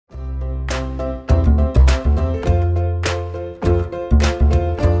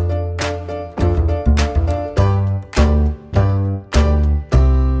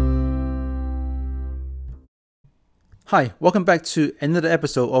Hi, welcome back to another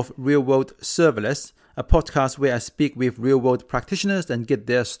episode of Real World Serverless, a podcast where I speak with real world practitioners and get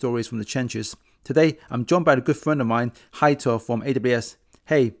their stories from the trenches. Today, I'm joined by a good friend of mine, Haitor from AWS.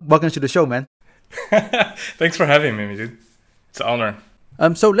 Hey, welcome to the show, man. Thanks for having me, dude. It's an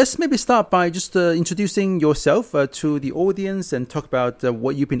honor. So let's maybe start by just introducing yourself to the audience and talk about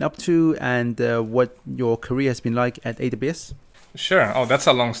what you've been up to and what your career has been like at AWS. Sure. Oh, that's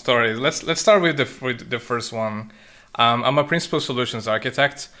a long story. Let's start with the first one. I'm a principal solutions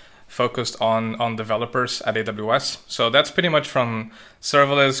architect focused on developers at AWS. So that's pretty much from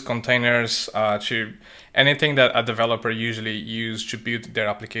serverless containers to anything that a developer usually use to build their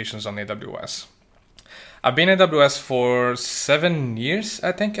applications on AWS. I've been at AWS for 7 years,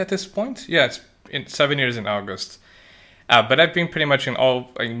 I think, at this point. Yeah, it's 7 years in August. But I've been pretty much in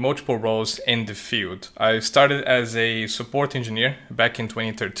multiple roles in the field. I started as a support engineer back in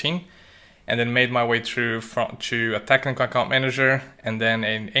 2013. And then made my way through to a technical account manager and then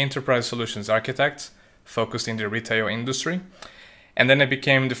an enterprise solutions architect focused in the retail industry. And then I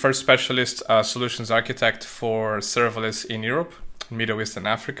became the first specialist solutions architect for serverless in Europe, Middle East and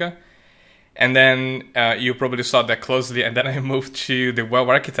Africa. And then you probably saw that closely. And then I moved to the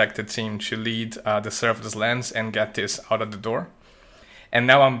well-architected team to lead the serverless lens and get this out of the door. And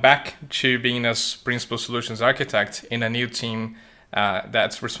now I'm back to being a principal solutions architect in a new team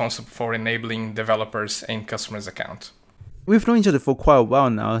that's responsible for enabling developers in customers' account. We've known each other for quite a while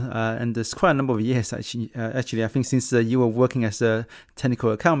now, and there's quite a number of years actually. I think since you were working as a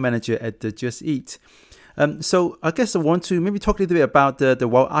technical account manager at Just Eat. So I guess I want to maybe talk a little bit about the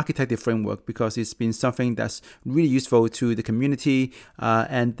well-architected framework because it's been something that's really useful to the community.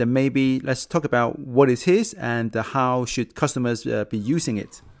 And then maybe let's talk about what it is and how should customers be using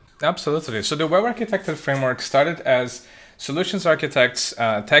it. Absolutely. So the well-architected framework started as solutions architects,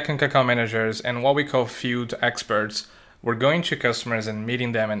 technical account managers, and what we call field experts were going to customers and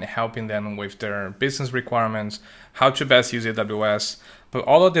meeting them and helping them with their business requirements, how to best use AWS. But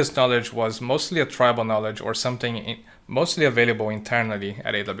all of this knowledge was mostly a tribal knowledge or something mostly available internally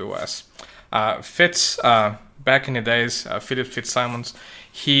at AWS. Fitz, back in the days, Philip Fitzsimons,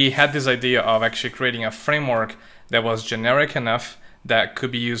 he had this idea of actually creating a framework that was generic enough that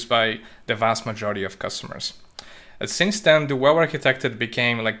could be used by the vast majority of customers. Since then, the well-architected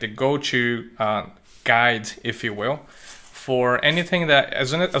became like the go-to guide, if you will, for anything that,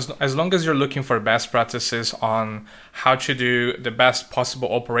 as long as you're looking for best practices on how to do the best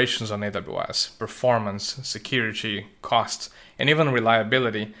possible operations on AWS, performance, security, cost, and even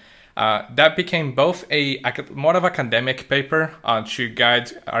reliability, that became both more of an academic paper to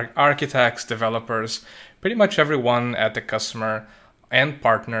guide architects, developers, pretty much everyone at the customer and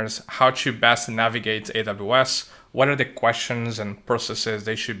partners how to best navigate AWS, what are the questions and processes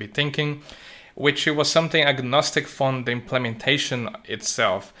they should be thinking, which was something agnostic from the implementation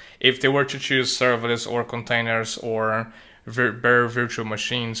itself. If they were to choose serverless or containers or bare virtual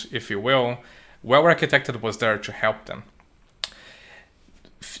machines, if you will, well-architected was there to help them.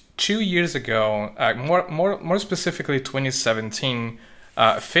 2 years ago, more specifically 2017,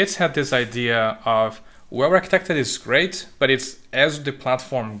 Fitz had this idea of well-architected is great, but it's as the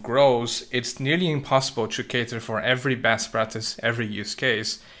platform grows, it's nearly impossible to cater for every best practice, every use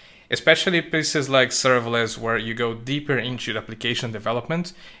case, especially places like serverless where you go deeper into the application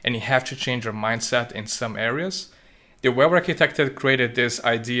development and you have to change your mindset in some areas. The well-architected created this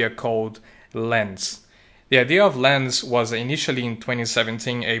idea called Lens. The idea of Lens was initially in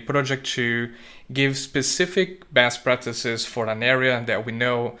 2017 a project to give specific best practices for an area that we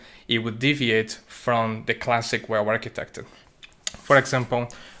know it would deviate from the classic well-architected. For example,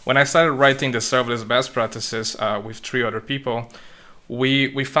 when I started writing the serverless best practices with 3 other people,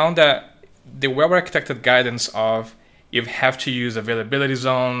 we found that the well-architected guidance of you have to use availability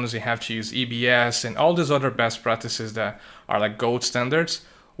zones, you have to use EBS, and all these other best practices that are like gold standards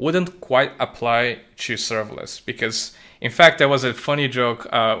wouldn't quite apply to serverless. Because, in fact, there was a funny joke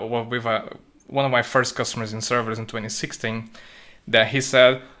with one of my first customers in serverless in 2016 that he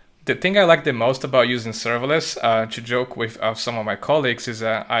said, the thing I like the most about using serverless, to joke with some of my colleagues, is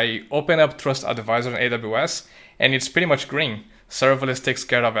that I open up Trust Advisor in AWS and it's pretty much green. Serverless takes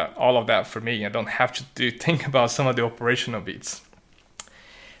care of all of that for me. I don't have to think about some of the operational bits.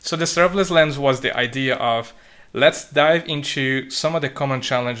 So the serverless lens was the idea of let's dive into some of the common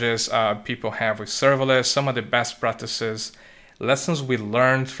challenges people have with serverless, some of the best practices, lessons we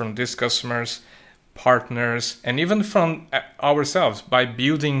learned from these customers, partners, and even from ourselves by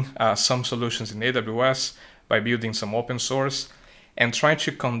building some solutions in AWS, by building some open source, and trying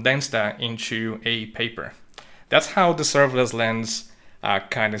to condense that into a paper. That's how the serverless lens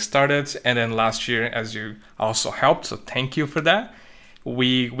kind of started. And then last year, as you also helped, so thank you for that,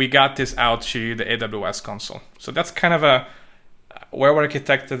 we got this out to the AWS console. So that's kind of a web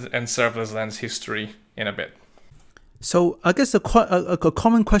architected and serverless lens history in a bit. So I guess a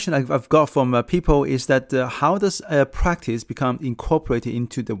common question I've got from people is that how does a practice become incorporated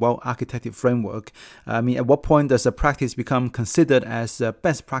into the well-architected framework? I mean, at what point does a practice become considered as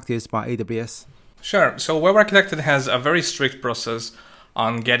best practice by AWS? Sure. So well-architected has a very strict process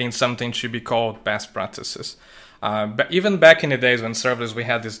on getting something to be called best practices. But even back in the days when serverless, we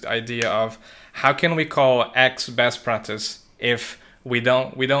had this idea of how can we call X best practice if we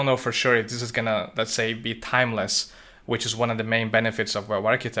don't know for sure if this is gonna, let's say, be timeless, which is one of the main benefits of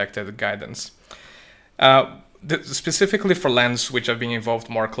well-architected guidance. Specifically for Lens, which I've been involved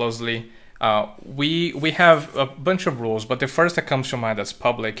more closely, we have a bunch of rules, but the first that comes to mind that's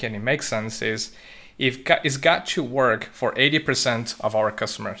public and it makes sense is it's got to work for 80% of our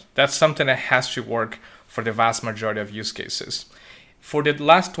customers. That's something that has to work for the vast majority of use cases. For the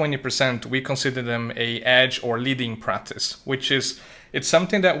last 20%, we consider them a edge or leading practice, which is it's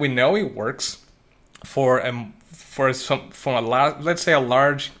something that we know it works let's say a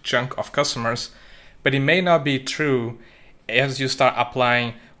large chunk of customers, but it may not be true as you start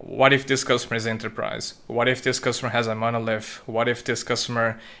applying. What if this customer is enterprise? What if this customer has a monolith? What if this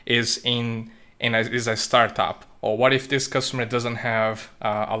customer is is a startup? Or what if this customer doesn't have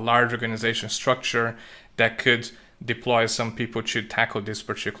a large organization structure that could deploy some people to tackle this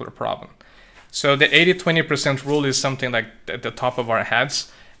particular problem? So the 80-20% rule is something like at the top of our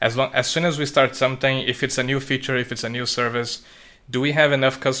heads. As soon as we start something, if it's a new feature, if it's a new service, do we have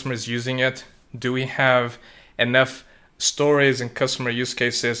enough customers using it? Do we have enough stories and customer use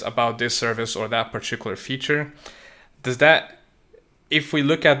cases about this service or that particular feature? If we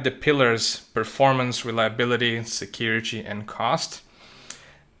look at the pillars, performance, reliability, security, and cost,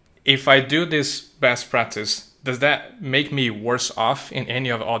 if I do this best practice, does that make me worse off in any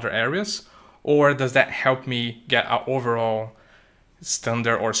of the other areas? Or does that help me get an overall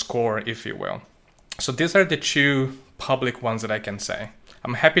standard or score, if you will? So these are the two public ones that I can say.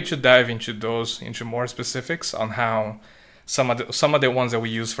 I'm happy to dive into more specifics on how some of the ones that we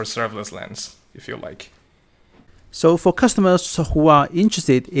use for serverless Lens, if you like. So for customers who are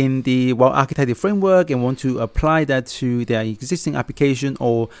interested in the well-architected framework and want to apply that to their existing application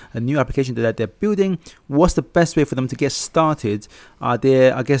or a new application that they're building, what's the best way for them to get started? I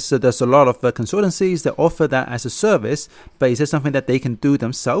guess there's a lot of consultancies that offer that as a service, but is it something that they can do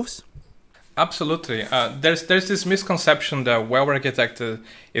themselves? Absolutely. There's this misconception that well-architected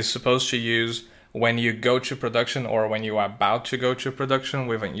is supposed to use when you go to production or when you are about to go to production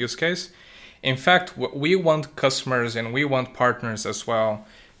with a use case. In fact, we want customers and we want partners as well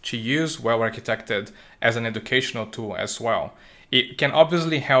to use well-architected as an educational tool as well. It can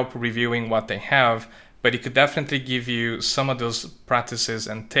obviously help reviewing what they have, but it could definitely give you some of those practices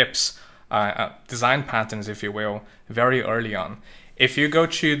and tips, design patterns, if you will, very early on. If you go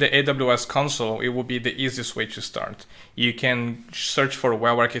to the AWS console, it will be the easiest way to start. You can search for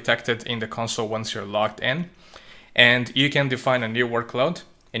well-architected in the console once you're logged in, and you can define a new workload.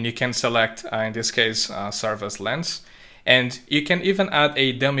 And you can select, in this case, serverless Lens. And you can even add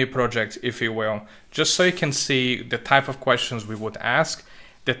a dummy project, if you will, just so you can see the type of questions we would ask,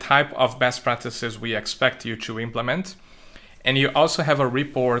 the type of best practices we expect you to implement. And you also have a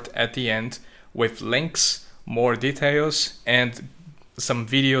report at the end with links, more details, and some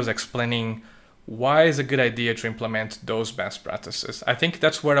videos explaining why is a good idea to implement those best practices. I think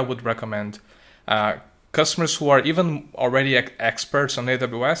that's where I would recommend customers who are even already experts on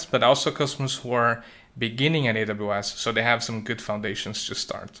AWS, but also customers who are beginning at AWS, so they have some good foundations to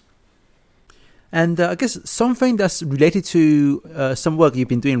start. And I guess something that's related to some work you've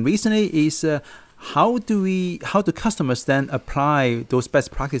been doing recently is how do customers then apply those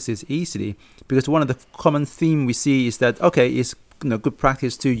best practices easily? Because one of the common theme we see is that, it's good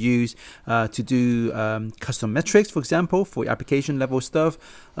practice to use to do custom metrics, for example, for application level stuff.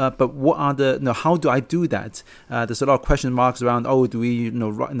 But what are how do I do that? There's a lot of question marks around. Do we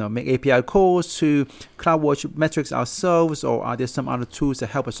make API calls to CloudWatch metrics ourselves, or are there some other tools that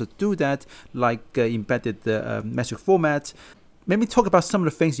help us to do that, like embedded metric format? Maybe talk about some of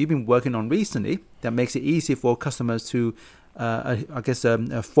the things you've been working on recently that makes it easy for customers to,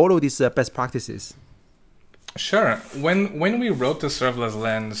 follow these best practices. Sure. When we wrote the serverless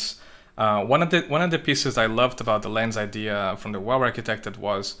Lens, one of the pieces I loved about the Lens idea from the well-architected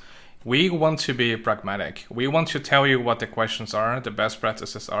was we want to be pragmatic. We want to tell you what the questions are, the best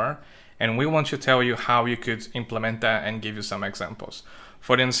practices are, and we want to tell you how you could implement that and give you some examples.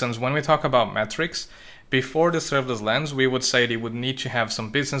 For instance, when we talk about metrics, before the serverless lens, we would say they would need to have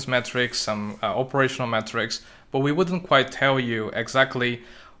some business metrics, some operational metrics, but we wouldn't quite tell you exactly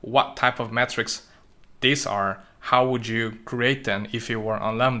what type of metrics these are. How would you create them if you were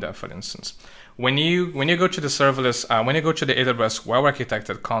on Lambda, for instance? When you go to the serverless, when you go to the AWS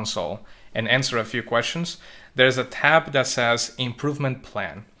well-architected console and answer a few questions, there's a tab that says improvement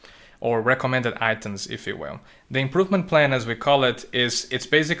plan, or recommended items, if you will. The improvement plan, as we call it, it's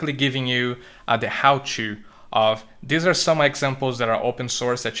basically giving you the how-to of these are some examples that are open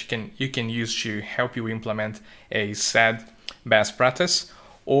source that you can use to help you implement a said best practice,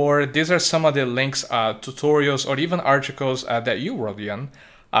 or these are some of the links, tutorials, or even articles that you wrote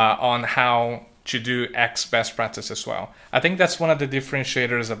on how to do X best practice as well. I think that's one of the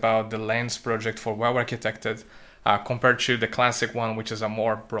differentiators about the Lens project for well-architected compared to the classic one, which is a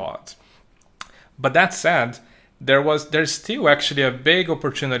more broad. But that said, there's still actually a big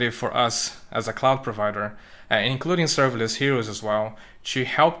opportunity for us as a cloud provider, including serverless heroes as well, to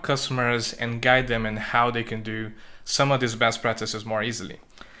help customers and guide them in how they can do some of these best practices more easily.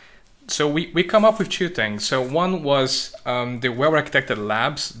 So we come up with two things. So one was the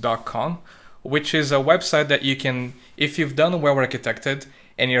well-architectedlabs.com, which is a website that you can, if you've done well-architected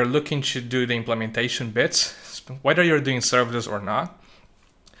and you're looking to do the implementation bits, whether you're doing serverless or not,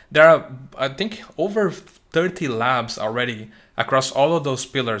 there are, I think, over 30 labs already across all of those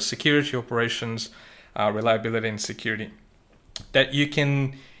pillars: security, operations, reliability, and security, that you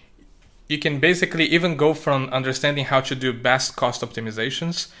can basically even go from understanding how to do best cost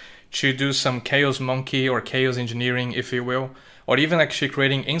optimizations to do some chaos monkey or chaos engineering, if you will, or even actually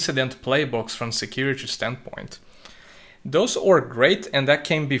creating incident playbooks from security standpoint. Those were great, and that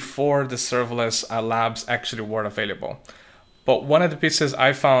came before the serverless labs actually were available. But one of the pieces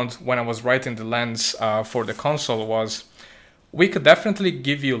I found when I was writing the Lens for the console was we could definitely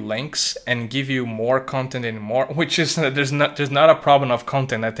give you links and give you more content and more, which is there's not a problem of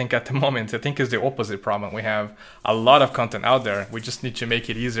content. I think at the moment, I think it's the opposite problem. We have a lot of content out there. We just need to make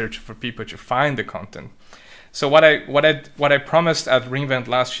it easier for people to find the content. So what I promised at reInvent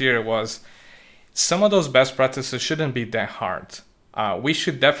last year was some of those best practices shouldn't be that hard. We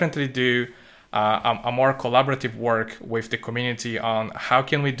should definitely do a more collaborative work with the community on how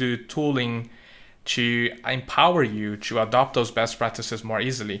can we do tooling to empower you to adopt those best practices more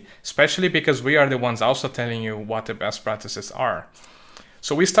easily, especially because we are the ones also telling you what the best practices are.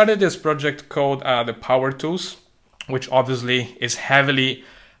 So we started this project called the Power Tools, which obviously is heavily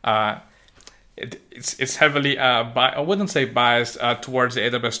it's heavily I wouldn't say biased towards the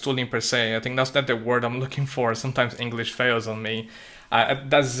AWS tooling per se. I think that's not the word I'm looking for. Sometimes English fails on me.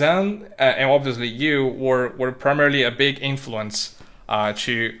 Dazan and obviously you were primarily a big influence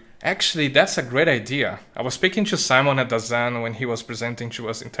to. Actually, that's a great idea. I was speaking to Simon at Dazan when he was presenting to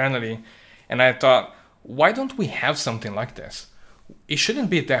us internally, and I thought, why don't we have something like this? It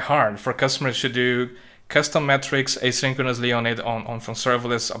shouldn't be that hard for customers to do custom metrics asynchronously on from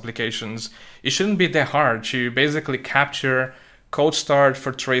serverless applications. It shouldn't be that hard to basically capture code start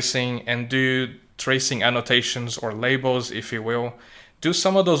for tracing and do tracing annotations or labels, if you will. Do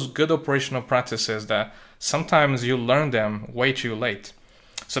some of those good operational practices that sometimes you learn them way too late.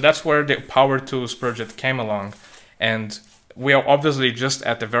 So that's where the Power Tools project came along. And we are obviously just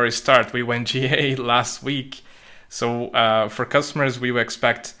at the very start. We went GA last week. So for customers, we would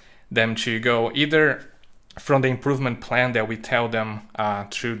expect them to go either from the improvement plan that we tell them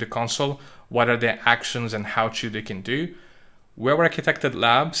through the console, what are the actions and how to they can do. Well-architected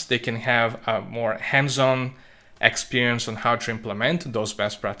labs, they can have a more hands-on experience on how to implement those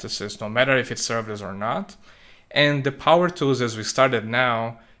best practices, no matter if it's serverless or not. And the Power Tools, as we started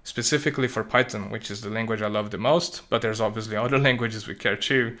now, specifically for Python, which is the language I love the most, but there's obviously other languages we care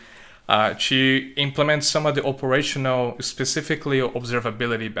too, to implement some of the operational, specifically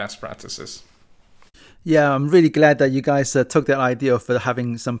observability best practices. Yeah, I'm really glad that you guys took that idea of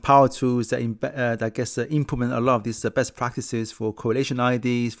having some power tools that implement a lot of these best practices for correlation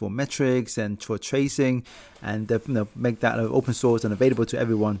IDs, for metrics, and for tracing, and make that open source and available to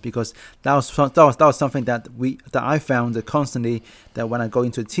everyone. Because that was something that I found constantly, that when I go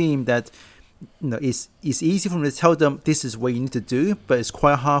into a team, that it's easy for me to tell them this is what you need to do, but it's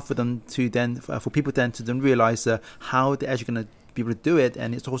quite hard for them to for people to realize how they're actually going to be able to do it.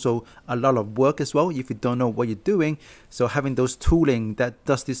 And it's also a lot of work as well if you don't know what you're doing. So having those tooling that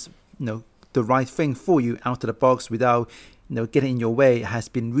does this the right thing for you out of the box without getting in your way has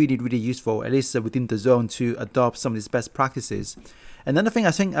been really, really useful, at least within the zone, to adopt some of these best practices. Another thing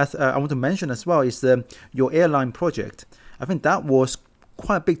I think I want to mention as well is your airline project. I think that was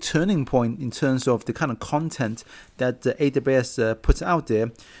quite a big turning point in terms of the kind of content that AWS puts out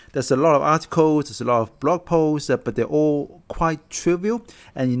there. There's a lot of articles, there's a lot of blog posts, but they're all quite trivial,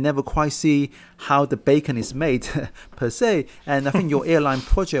 and you never quite see how the bacon is made per se. And I think your airline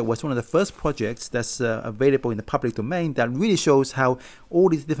project was one of the first projects that's available in the public domain that really shows how all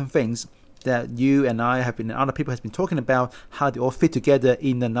these different things that you and I have been, and other people have been talking about, how they all fit together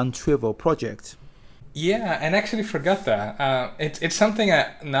in a non-trivial project. Yeah, and actually forgot that. It's something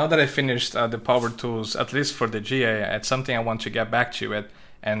now that I finished the Power Tools, at least for the GA, it's something I want to get back to it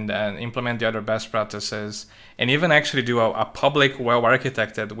and implement the other best practices, and even actually do a public,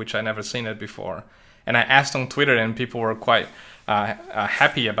 well-architected, which I never seen it before. And I asked on Twitter, and people were quite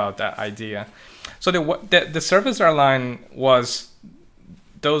happy about that idea. So the service airline was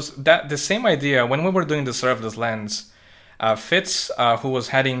the same idea when we were doing the serverless lens. Fitz, who was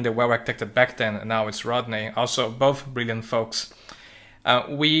heading the well-architected back then, and now it's Rodney, also both brilliant folks.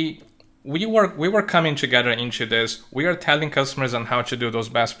 We were coming together into this. We are telling customers on how to do those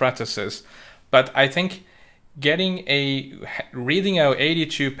best practices, but I think reading out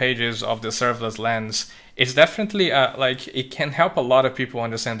 82 pages of the serverless lens is definitely it can help a lot of people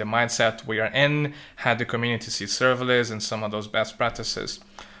understand the mindset we are in, how the community sees serverless, and some of those best practices.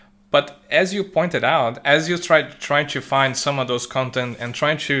 But as you pointed out, as you trying to find some of those content and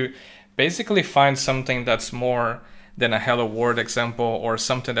trying to basically find something that's more than a Hello World example, or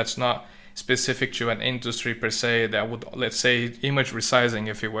something that's not specific to an industry per se, that would, let's say, image resizing,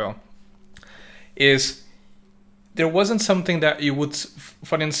 if you will, is there wasn't something that you would,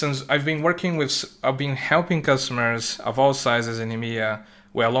 for instance, I've been helping customers of all sizes in EMEA,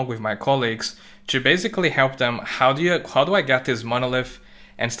 along with my colleagues, to basically help them, how do I get this monolith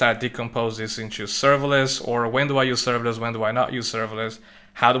and start decompose this into serverless, or when do I use serverless, when do I not use serverless?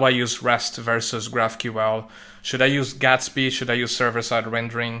 How do I use REST versus GraphQL? Should I use Gatsby? Should I use server-side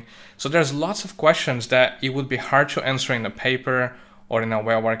rendering? So there's lots of questions that it would be hard to answer in a paper or in a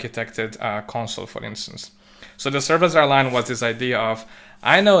well-architected console, for instance. So the serverless airline was this idea of,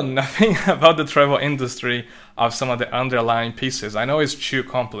 I know nothing about the travel industry of some of the underlying pieces. I know it's too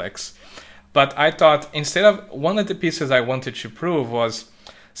complex. But I thought, instead of, one of the pieces I wanted to prove was,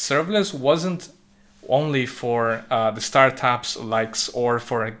 serverless wasn't only for the startups or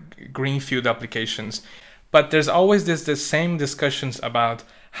for greenfield applications, but there's always the same discussions about,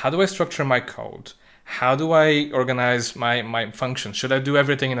 how do I structure my code? How do I organize my functions? Should I do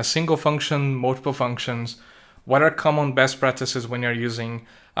everything in a single function, multiple functions? What are common best practices when you're using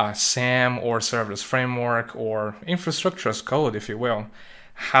SAM or serverless framework or infrastructure as code, if you will?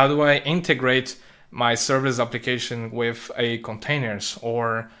 How do I integrate my serverless application with a containers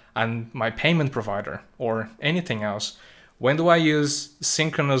and my payment provider or anything else? When do I use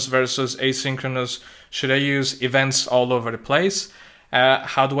synchronous versus asynchronous? Should I use events all over the place?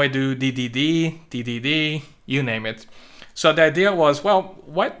 How do I do DDD, you name it? So the idea was,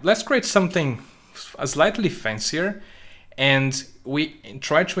 let's create something slightly fancier, and we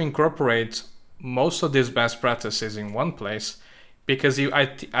try to incorporate most of these best practices in one place. Because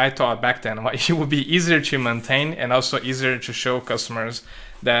I thought back then it would be easier to maintain and also easier to show customers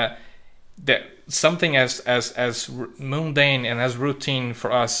that something as mundane and as routine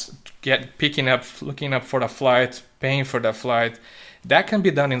for us, picking up, looking up for the flight, paying for the flight, that can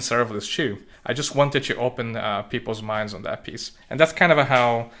be done in serverless too. I just wanted to open people's minds on that piece, and that's kind of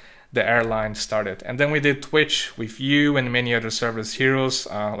how the airline started. And then we did Twitch with you and many other serverless heroes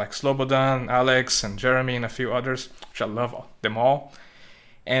like Slobodan, Alex, and Jeremy, and a few others, which I love them all.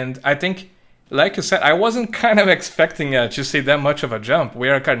 And I think, like you said, I wasn't kind of expecting to see that much of a jump. We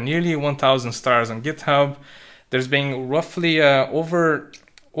are nearly 1,000 stars on GitHub. There's been roughly over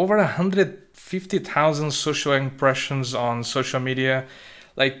 150,000 social impressions on social media.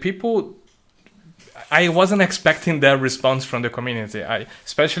 Like, people, I wasn't expecting that response from the community,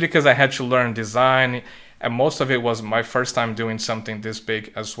 especially because I had to learn design, and most of it was my first time doing something this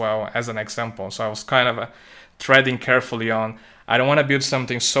big as well, as an example. So I was kind of treading carefully on, I don't want to build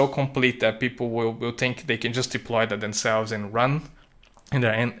something so complete that people will think they can just deploy that themselves and run in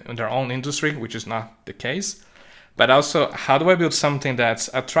their own industry, which is not the case. But also, how do I build something that's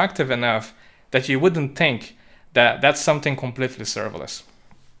attractive enough that you wouldn't think that that's something completely serverless?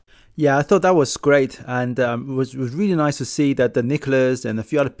 Yeah, I thought that was great, and it was really nice to see that Nicholas and a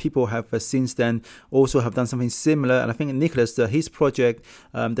few other people have since then also have done something similar. And I think Nicholas, his project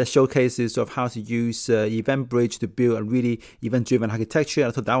that showcases of how to use EventBridge to build a really event-driven architecture.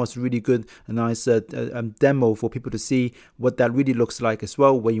 I thought that was really good, a nice demo for people to see what that really looks like as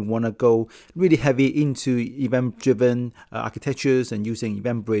well, when you want to go really heavy into event-driven architectures and using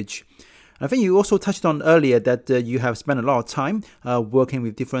EventBridge. I think you also touched on earlier that you have spent a lot of time working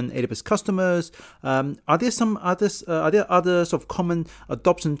with different AWS customers. Are there some others? Are there other sort of common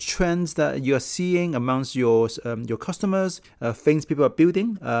adoption trends that you are seeing amongst your customers? Things people are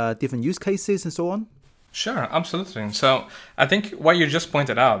building, different use cases, and so on. Sure, absolutely. So I think what you just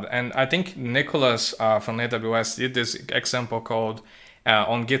pointed out, and I think Nicholas from AWS did this example called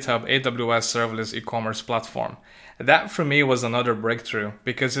on GitHub AWS Serverless E-commerce Platform. That for me was another breakthrough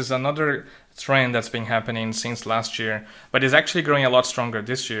because it's another trend that's been happening since last year, but it's actually growing a lot stronger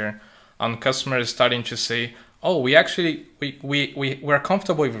this year. On customers starting to say, "Oh, we're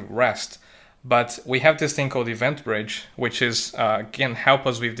comfortable with REST, but we have this thing called EventBridge, which is again help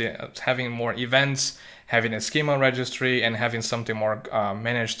us with having more events, having a schema registry, and having something more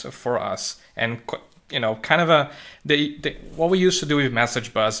managed for us." And kind of what we used to do with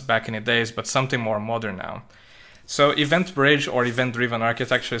Message Bus back in the days, but something more modern now. So EventBridge or event-driven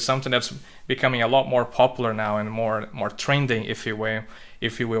architecture is something that's becoming a lot more popular now and more trendy, if you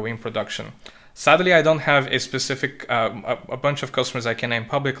will, in production. Sadly, I don't have a specific a bunch of customers I can name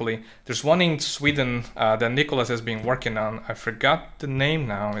publicly. There's one in Sweden that Nicholas has been working on. I forgot the name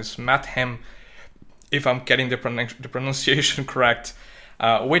now. It's Mathem, if I'm getting the pronunciation correct.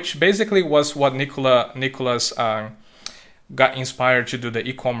 Which basically was what Nicholas got inspired to do the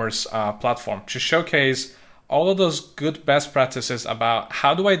e-commerce platform, to showcase all of those good best practices about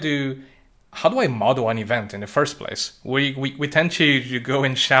how do I model an event in the first place. We tend to go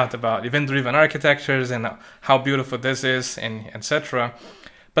and shout about event-driven architectures and how beautiful this is and etc.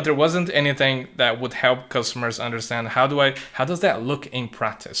 But there wasn't anything that would help customers understand how does that look in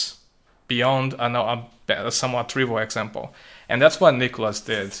practice beyond a somewhat trivial example. And that's what Nicholas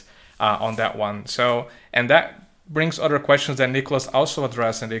did on that one. So, and that brings other questions that Nicholas also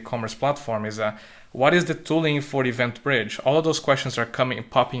addressed in the e-commerce platform is what is the tooling for EventBridge? All of those questions are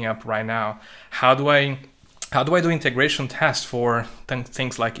popping up right now. How do I do integration tests for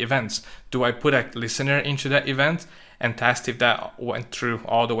things like events? Do I put a listener into that event and test if that went through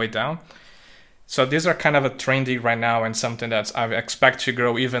all the way down? So these are kind of a trendy right now and something that I expect to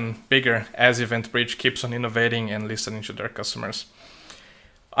grow even bigger as EventBridge keeps on innovating and listening to their customers.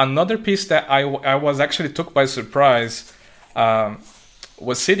 Another piece that I was actually took by surprise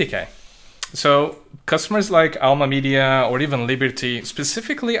was CDK. So customers like Alma Media or even Liberty,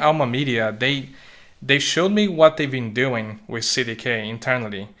 specifically Alma Media, they showed me what they've been doing with CDK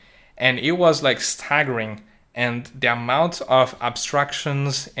internally. And it was like staggering. And the amount of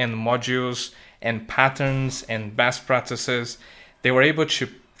abstractions and modules and patterns and best practices they were able to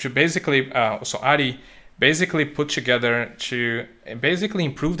basically, so Ari basically put together to basically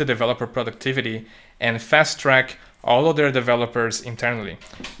improve the developer productivity and fast track all of their developers internally.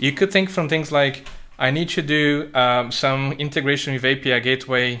 You could think from things like, I need to do some integration with API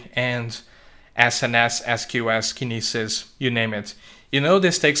Gateway and SNS, SQS, Kinesis, you name it.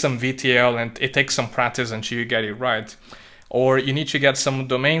 This takes some VTL and it takes some practice until you get it right. Or you need to get some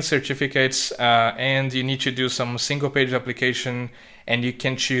domain certificates and you need to do some single page application, and you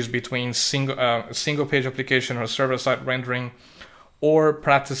can choose between single page application or server-side rendering. Or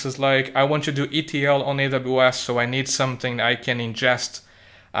practices like, I want to do ETL on AWS, so I need something I can ingest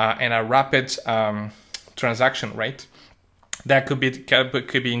and a rapid transaction rate that could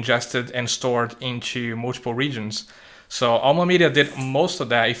be ingested and stored into multiple regions. So Alma Media did most of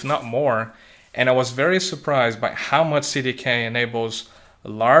that, if not more. And I was very surprised by how much CDK enables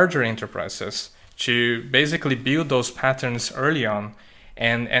larger enterprises to basically build those patterns early on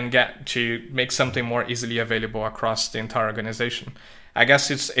and get to make something more easily available across the entire organization. I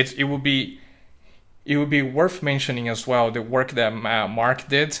guess it would be worth mentioning as well the work that Mark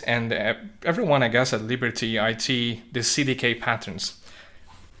did and everyone, I guess, at Liberty IT, the CDK patterns.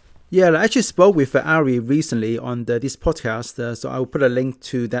 Yeah, I actually spoke with Ari recently on this podcast, so I'll put a link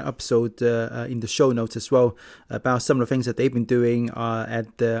to that episode in the show notes as well about some of the things that they've been doing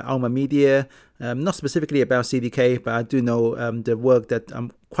at Alma Media. Not specifically about CDK, but I do know the work that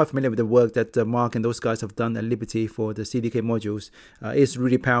I'm quite familiar with the work that Mark and those guys have done at Liberty for the CDK modules. It's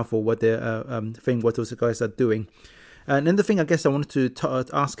really powerful what what those guys are doing. And then the thing I guess I wanted to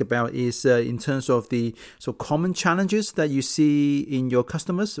ask about is in terms of the common challenges that you see in your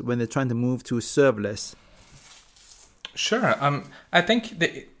customers when they're trying to move to serverless. Sure. I think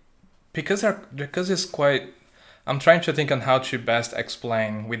because it's quite. I'm trying to think on how to best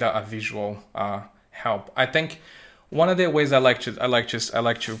explain without a visual help. I think one of the ways I like to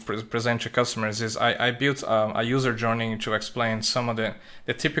present to customers is I built a user journey to explain some of the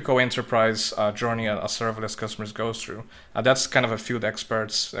typical enterprise journey a serverless customers goes through. That's kind of a field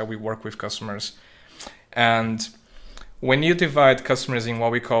experts that we work with customers. And when you divide customers in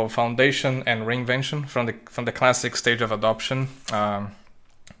what we call foundation and reinvention from the classic stage of adoption,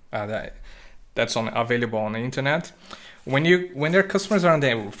 that's available on the internet. When their customers are on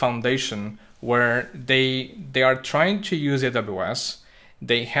the foundation, where they are trying to use AWS,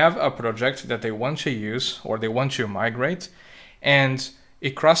 they have a project that they want to use or they want to migrate, and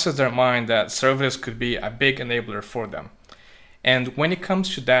it crosses their mind that serverless could be a big enabler for them. And when it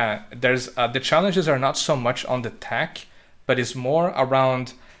comes to that, there's the challenges are not so much on the tech, but it's more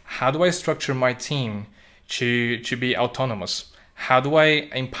around how do I structure my team to be autonomous? How do I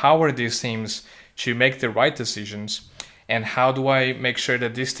empower these teams to make the right decisions? And how do I make sure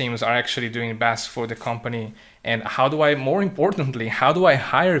that these teams are actually doing best for the company? And how do I, more importantly, how do I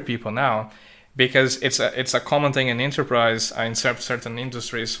hire people now? Because it's a common thing in enterprise, in certain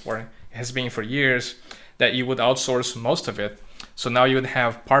industries where it has been for years, that you would outsource most of it. So now you would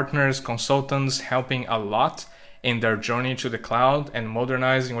have partners, consultants helping a lot in their journey to the cloud and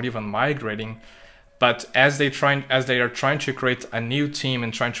modernizing or even migrating. But as they are trying to create a new team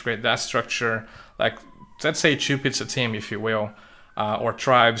and trying to create that structure, like let's say two-pizza team, if you will, or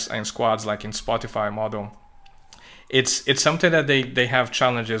tribes and squads like in Spotify model, it's something that they have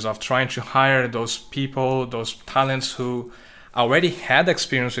challenges of trying to hire those people, those talents who already had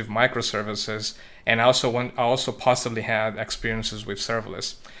experience with microservices and also possibly had experiences with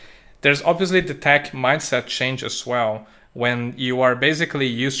serverless. There's obviously the tech mindset change as well, when you are basically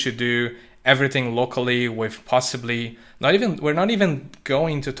used to do everything locally with possibly we're not even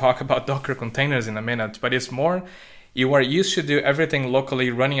going to talk about Docker containers in a minute, but it's more you are used to do everything locally,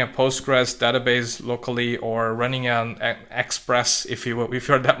 running a Postgres database locally or running an Express if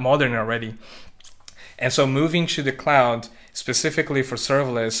you're that modern already. And so moving to the cloud specifically for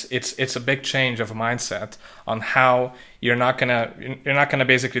serverless, it's a big change of mindset on how you're not gonna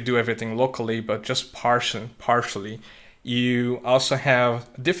basically do everything locally, but just partially. You also have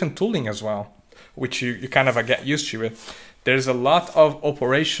different tooling as well, which you kind of get used to it. There's a lot of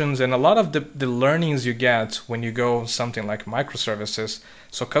operations and a lot of the learnings you get when you go something like microservices.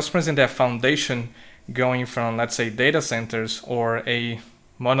 So customers in that foundation going from, let's say, data centers or a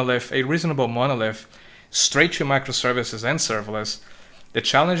reasonable monolith, straight to microservices and serverless, the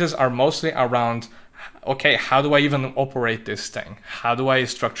challenges are mostly around, okay, how do I even operate this thing? How do I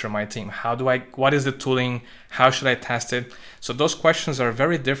structure my team? What is the tooling? How should I test it? So those questions are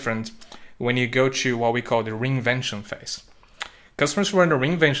very different when you go to what we call the reinvention phase. Customers who are in the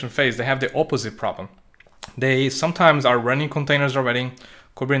reinvention phase, they have the opposite problem. They sometimes are running containers already,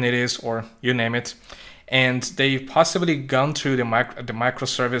 Kubernetes or you name it, and they've possibly gone through the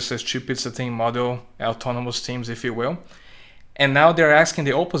microservices, two-pizza team model, autonomous teams, if you will, and now they're asking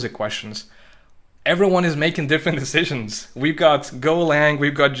the opposite questions. Everyone is making different decisions. We've got Golang,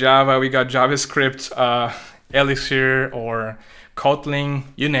 we've got Java, we got JavaScript, Elixir or Kotlin,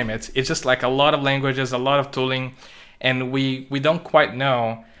 you name it. It's just like a lot of languages, a lot of tooling, and we don't quite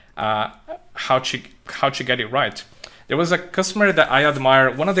know how to get it right. There was a customer that I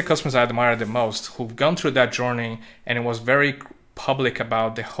admire, one of the customers I admire the most, who've gone through that journey, and it was very public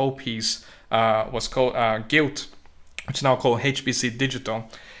about the whole piece, was called Guilt, which is now called HPC Digital.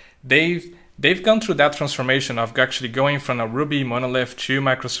 They've gone through that transformation of actually going from a Ruby monolith to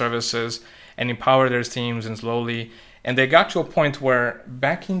microservices and empower their teams and slowly. And they got to a point where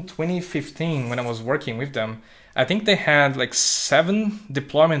back in 2015, when I was working with them, I think they had like 7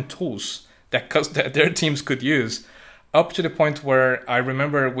 deployment tools that their teams could use, up to the point where I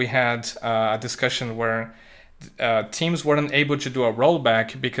remember we had a discussion where teams weren't able to do a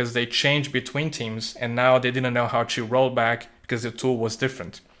rollback because they changed between teams, and now they didn't know how to roll back because the tool was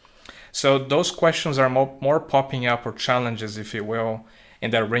different. So those questions are more popping up, or challenges, if you will,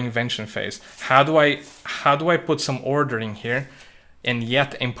 in that reinvention phase. How do I put some order in here and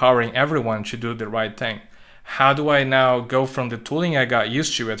yet empowering everyone to do the right thing? How do I now go from the tooling I got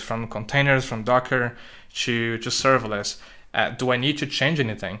used to it, from containers, from Docker, to serverless? Do I need to change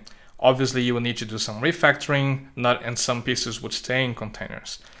anything? Obviously, you will need to do some refactoring, and some pieces would stay in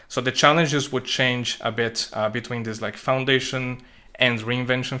containers. So the challenges would change a bit between this like foundation and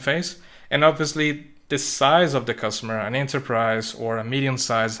reinvention phase. And obviously, the size of the customer, an enterprise or a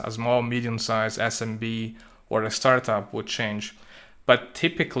small, medium-size SMB or a startup would change. But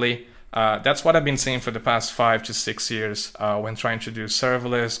typically, that's what I've been seeing for the past 5 to 6 years when trying to do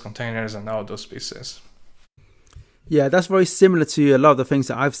serverless, containers, and all those pieces. Yeah, that's very similar to a lot of the things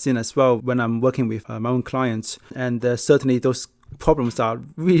that I've seen as well when I'm working with my own clients. And certainly those problems are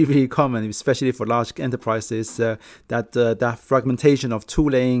really, really common, especially for large enterprises, that fragmentation of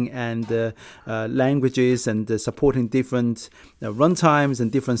tooling and languages and supporting different runtimes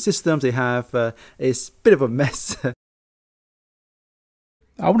and different systems they have is a bit of a mess.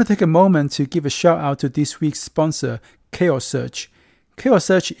 I want to take a moment to give a shout out to this week's sponsor, Chaos Search. Chaos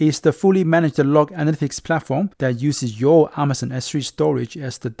Search is the fully managed log analytics platform that uses your Amazon S3 storage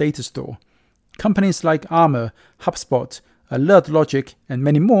as the data store. Companies like Armor, HubSpot, AlertLogic, and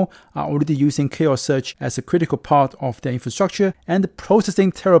many more are already using Chaos Search as a critical part of their infrastructure and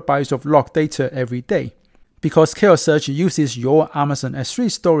processing terabytes of log data every day. Because Chaos Search uses your Amazon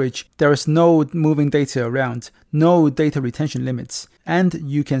S3 storage, there is no moving data around, no data retention limits, and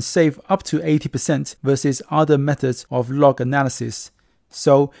you can save up to 80% versus other methods of log analysis.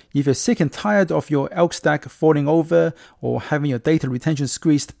 So if you're sick and tired of your elk stack falling over or having your data retention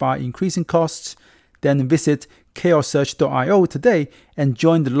squeezed by increasing costs, then visit chaossearch.io today and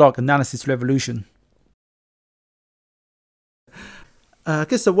join the log analysis revolution. I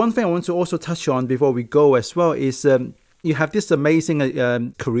guess the one thing I want to also touch on before we go as well is you have this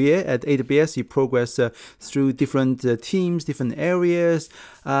amazing career at AWS. You progress through different teams, different areas.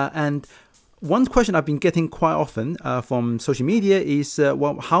 And one question I've been getting quite often from social media is,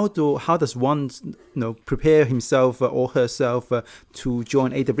 how does one prepare himself or herself to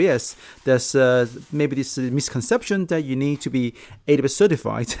join AWS? There's maybe this misconception that you need to be AWS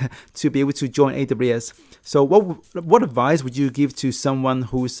certified to be able to join AWS. So what advice would you give to someone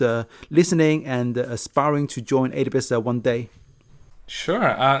who's listening and aspiring to join AWS one day? Sure.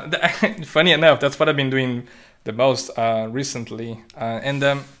 Funny enough, that's what I've been doing the most recently.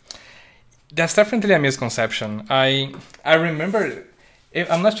 That's definitely a misconception. I remember,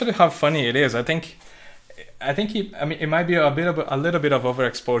 I'm not sure how funny it is. I think it might be a little bit of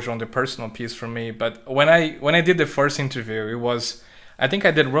overexposure on the personal piece for me. But when I did the first interview, I think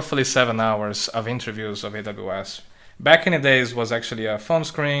I did roughly 7 hours of interviews of AWS. Back in the days, was actually a phone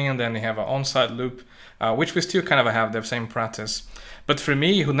screen, and then we have an on-site loop, which we still kind of have the same practice. But for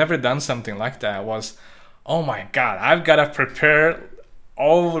me, who never done something like that, was, oh my God, I've got to prepare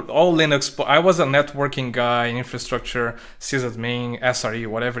all Linux. I was a networking guy, infrastructure, sysadmin, SRE,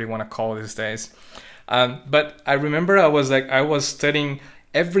 whatever you want to call it these days. But I remember I was studying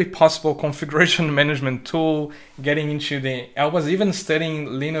every possible configuration management tool, I was even studying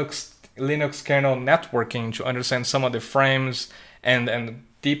Linux kernel networking to understand some of the frames and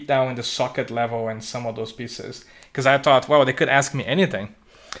deep down in the socket level and some of those pieces. Because I thought, wow, they could ask me anything.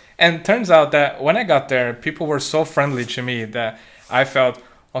 And turns out that when I got there, people were so friendly to me that I felt,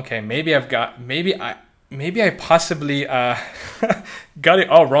 okay, maybe I possibly got it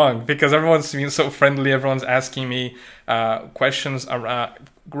all wrong, because everyone's being so friendly. Everyone's asking me questions,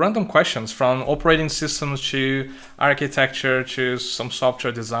 random questions, from operating systems to architecture to some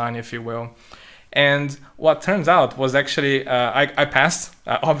software design, if you will. And what turns out was actually I passed,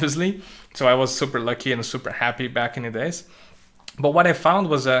 obviously. So I was super lucky and super happy back in the days. But what I found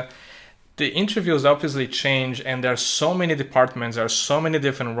was the interviews obviously change, and there are so many departments, there are so many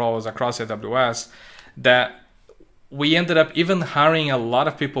different roles across AWS that we ended up even hiring a lot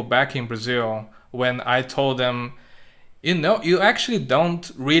of people back in Brazil when I told them, you actually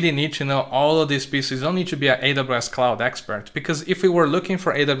don't really need to know all of these pieces. You don't need to be an AWS cloud expert, because if we were looking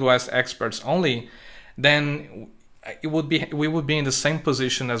for AWS experts only, then we would be in the same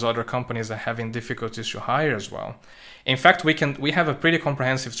position as other companies that are having difficulties to hire as well. In fact, we have a pretty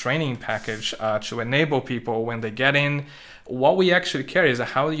comprehensive training package to enable people when they get in. What we actually care is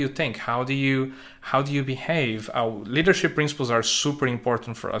how do you think? How do you behave? Our leadership principles are super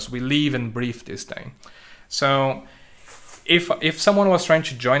important for us. We live and breathe this thing. So if someone was trying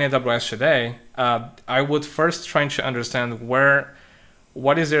to join AWS today, I would first try to understand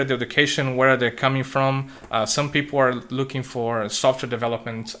what is their education, where are they coming from. Some people are looking for software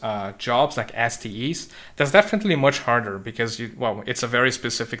development jobs like STEs. That's definitely much harder because it's a very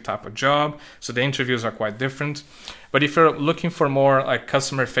specific type of job, so the interviews are quite different. But if you're looking for more like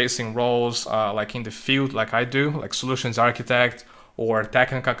customer-facing roles, like in the field, like I do, like solutions architect or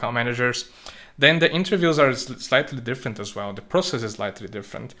technical account managers, then the interviews are slightly different as well. The process is slightly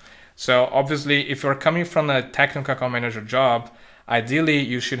different. So obviously, if you're coming from a technical account manager job, ideally,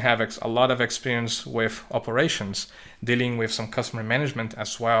 you should have a lot of experience with operations, dealing with some customer management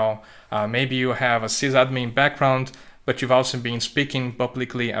as well. Maybe you have a sysadmin background, but you've also been speaking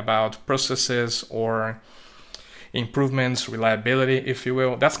publicly about processes or improvements, reliability, if you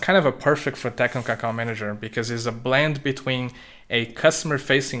will. That's kind of a perfect for technical account manager, because it's a blend between a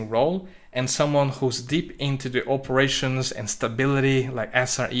customer-facing role and someone who's deep into the operations and stability, like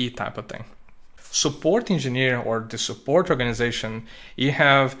SRE type of thing. Support engineer or the support organization, you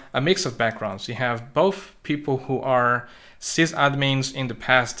have a mix of backgrounds. You have both people who are sysadmins in the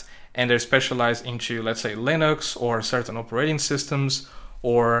past and they're specialized into, let's say, Linux or certain operating systems,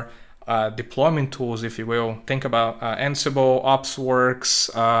 or deployment tools, if you will. Think about Ansible,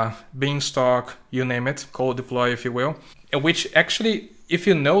 OpsWorks, Beanstalk, you name it, Code Deploy, if you will, which actually, if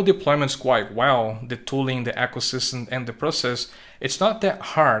you know deployments quite well, the tooling, the ecosystem, and the process, it's not that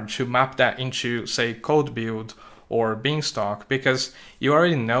hard to map that into, say, Code Build or Beanstalk, because you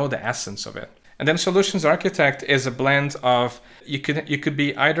already know the essence of it. And then solutions architect is a blend of, you could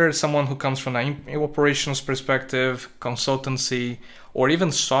be either someone who comes from an operations perspective, consultancy, or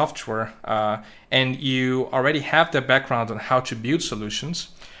even software, and you already have the background on how to build solutions,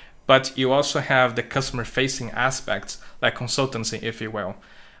 but you also have the customer-facing aspects, like consultancy, if you will,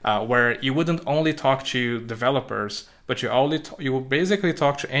 where you wouldn't only talk to developers, but you will basically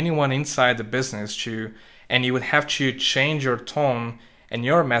talk to anyone inside the business, and you would have to change your tone and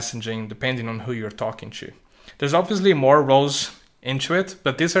your messaging depending on who you're talking to. There's obviously more roles into it,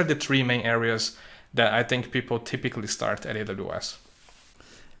 but these are the three main areas that I think people typically start at AWS.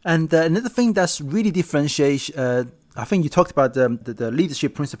 And another thing that's really differentiates, I think you talked about the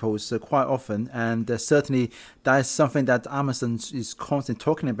leadership principles quite often, and certainly that is something that Amazon is constantly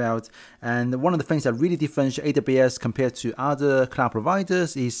talking about. And one of the things that really differentiates AWS compared to other cloud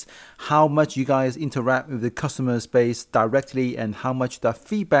providers is how much you guys interact with the customer space directly and how much that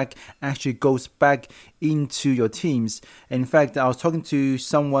feedback actually goes back into your teams. In fact, I was talking to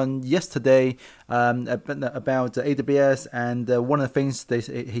someone yesterday about AWS, and one of the things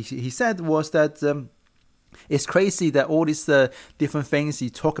he said was that it's crazy that all these different things you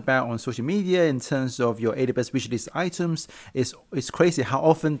talk about on social media in terms of your AWS wishlist items, it's crazy how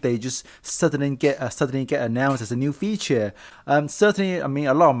often they just suddenly get announced as a new feature. Certainly, I mean,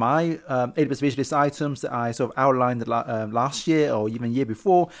 a lot of my AWS wishlist items that I sort of outlined last year or even year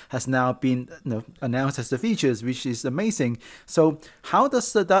before has now been announced as the features, which is amazing. So how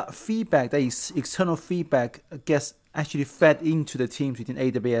does that feedback, that external feedback, gets actually fed into the teams within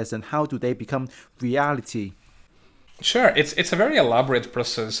AWS, and how do they become reality? Sure, it's a very elaborate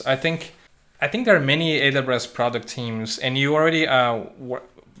process. I think there are many AWS product teams, and you already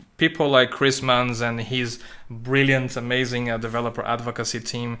people like Chris Munns and his brilliant, amazing developer advocacy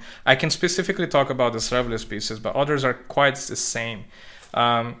team. I can specifically talk about the serverless pieces, but others are quite the same.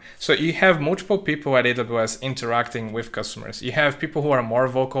 So you have multiple people at AWS interacting with customers. You have people who are more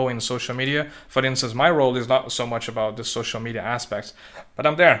vocal in social media. For instance, my role is not so much about the social media aspects, but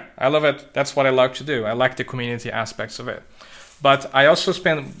I'm there. I love it. That's what I like to do. I like the community aspects of it. But I also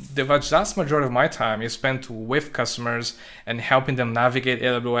spend the vast majority of my time is spent with customers and helping them navigate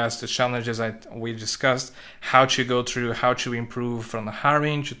AWS, the challenges we discussed, how to go through, how to improve from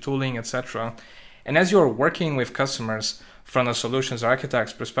hiring to tooling, etc. And as you're working with customers, from a solutions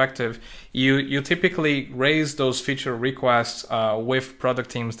architect's perspective, you typically raise those feature requests with product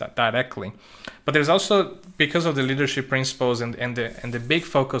teams directly. But there's also, because of the leadership principles and the big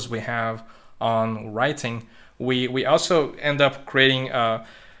focus we have on writing, we also end up creating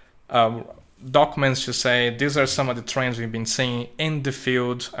documents to say these are some of the trends we've been seeing in the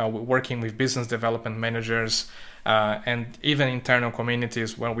field, working with business development managers and even internal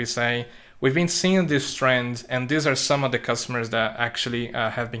communities, where we say, we've been seeing this trend, and these are some of the customers that actually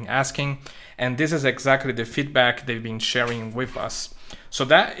have been asking, and this is exactly the feedback they've been sharing with us. So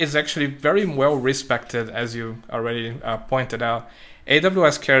that is actually very well respected, as you already pointed out.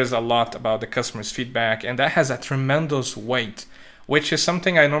 AWS cares a lot about the customer's feedback, and that has a tremendous weight, which is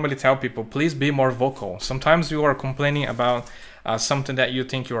something I normally tell people, please be more vocal. Sometimes you are complaining about something that you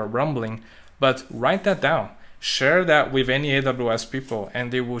think you are rumbling, but write that down. Share that with any AWS people,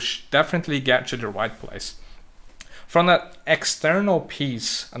 and they will definitely get to the right place. From an external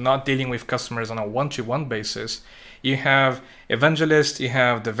piece, not dealing with customers on a one-to-one basis, you have evangelists, you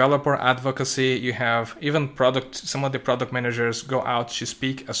have developer advocacy, you have even some of the product managers go out to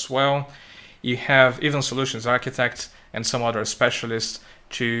speak as well. You have even solutions architects and some other specialists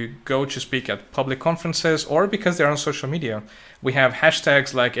to go to speak at public conferences, or because they're on social media. We have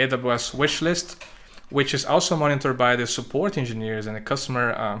hashtags like AWS wishlist, which is also monitored by the support engineers and the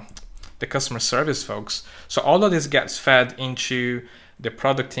customer service folks. So all of this gets fed into the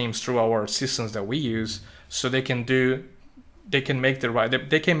product teams through our systems that we use, so they can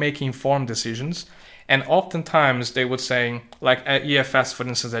make informed decisions. And oftentimes they would say, like at EFS, for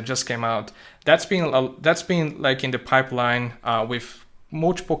instance, that just came out, that's been like in the pipeline with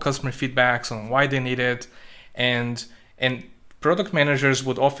multiple customer feedbacks on why they need it, and product managers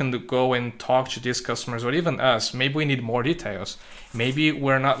would often go and talk to these customers, or even us. Maybe we need more details. Maybe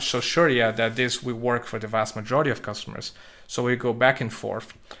we're not so sure yet that this will work for the vast majority of customers. So we go back and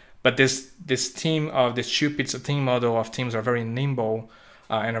forth. But this two-pizza team model of teams are very nimble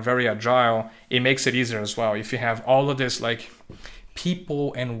and are very agile. It makes it easier as well. If you have all of this like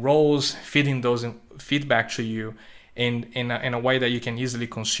people and roles feeding those feedback to you in a way that you can easily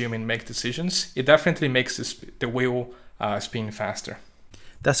consume and make decisions, it definitely makes the wheel spin faster.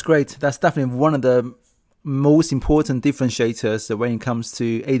 That's great. That's definitely one of the most important differentiators when it comes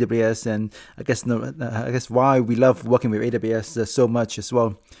to AWS, and I guess why we love working with AWS so much as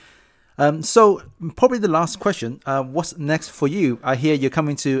well. So probably the last question, what's next for you? I hear you're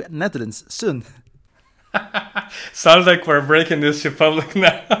coming to Netherlands soon. Sounds like we're breaking this to public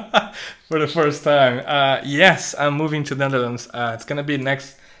now for the first time. Yes, I'm moving to Netherlands. It's going to be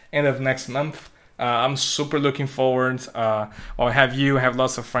end of next month. I'm super looking forward. I have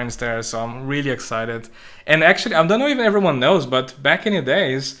lots of friends there, so I'm really excited. And actually, I don't know if everyone knows, but back in the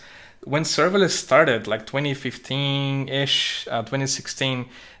days, when serverless started, like 2015-ish, 2016,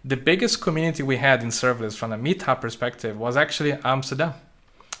 the biggest community we had in serverless from a meetup perspective was actually Amsterdam.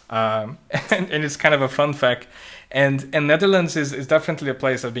 And it's kind of a fun fact. And Netherlands is definitely a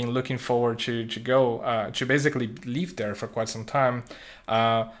place I've been looking forward to go, to basically live there for quite some time.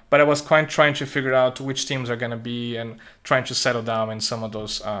 But I was quite trying to figure out which teams are going to be and trying to settle down in some of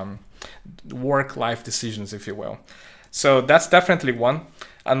those work-life decisions, if you will. So that's definitely one.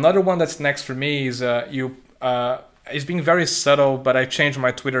 Another one that's next for me is it's been very subtle, but I changed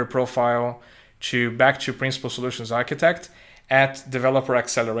my Twitter profile back to Principal Solutions Architect at Developer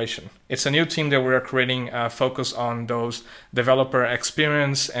Acceleration. It's a new team that we're creating, focus on those developer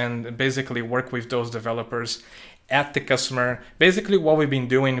experience and basically work with those developers at the customer. Basically what we've been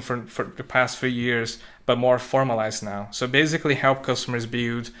doing for the past few years, but more formalized now. So basically help customers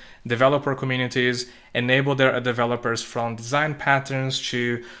build developer communities, enable their developers from design patterns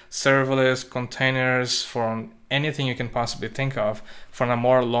to serverless containers, from anything you can possibly think of, from a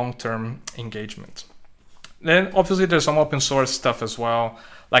more long-term engagement. Then obviously there's some open source stuff as well,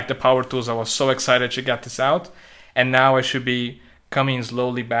 like the Power Tools. I was so excited to get this out, and now I should be coming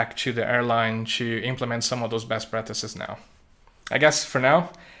slowly back to the airline to implement some of those best practices now. I guess for now,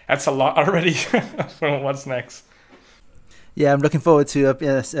 that's a lot already for what's next. Yeah, I'm looking forward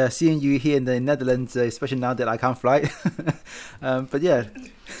to seeing you here in the Netherlands, especially now that I can't fly. But yeah,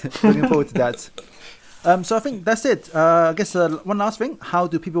 looking forward to that. So I think that's it. I guess one last thing, how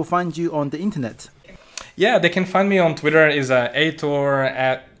do people find you on the internet? Yeah, they can find me on Twitter is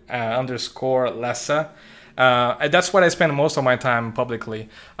Aitor _Lessa. That's where I spend most of my time publicly.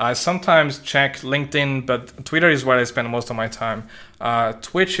 I sometimes check LinkedIn, but Twitter is where I spend most of my time.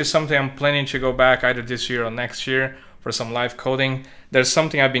 Twitch is something I'm planning to go back either this year or next year for some live coding. There's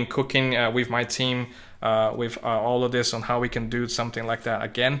something I've been cooking with my team with all of this on how we can do something like that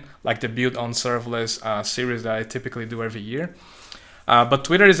again, like the Build on Serverless series that I typically do every year. But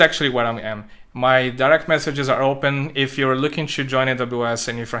Twitter is actually where I am. My direct messages are open. If you're looking to join AWS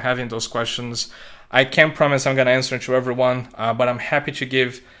and if you're having those questions, I can't promise I'm going to answer to everyone, but I'm happy to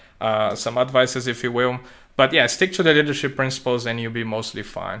give some advices, if you will. But yeah, stick to the leadership principles and you'll be mostly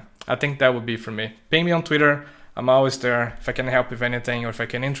fine. I think that would be for me. Ping me on Twitter. I'm always there. If I can help with anything, or if I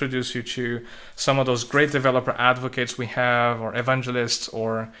can introduce you to some of those great developer advocates we have, or evangelists,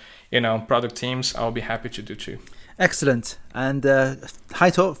 or product teams, I'll be happy to do too. Excellent. And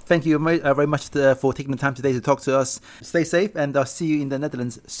Aitor, thank you very much for taking the time today to talk to us. Stay safe, and I'll see you in the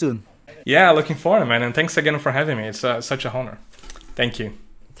Netherlands soon. Yeah, looking forward, man. And thanks again for having me. It's such an honor. Thank you.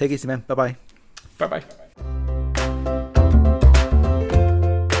 Take it easy, man. Bye-bye. Bye-bye.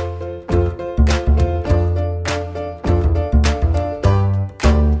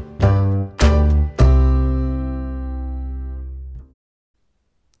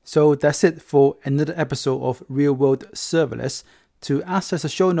 So that's it for another episode of Real World Serverless. To access the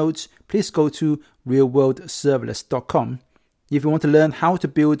show notes, please go to realworldserverless.com. If you want to learn how to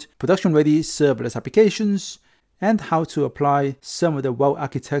build production-ready serverless applications and how to apply some of the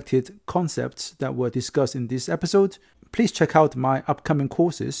well-architected concepts that were discussed in this episode, please check out my upcoming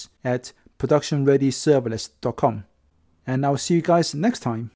courses at productionreadyserverless.com. And I'll see you guys next time.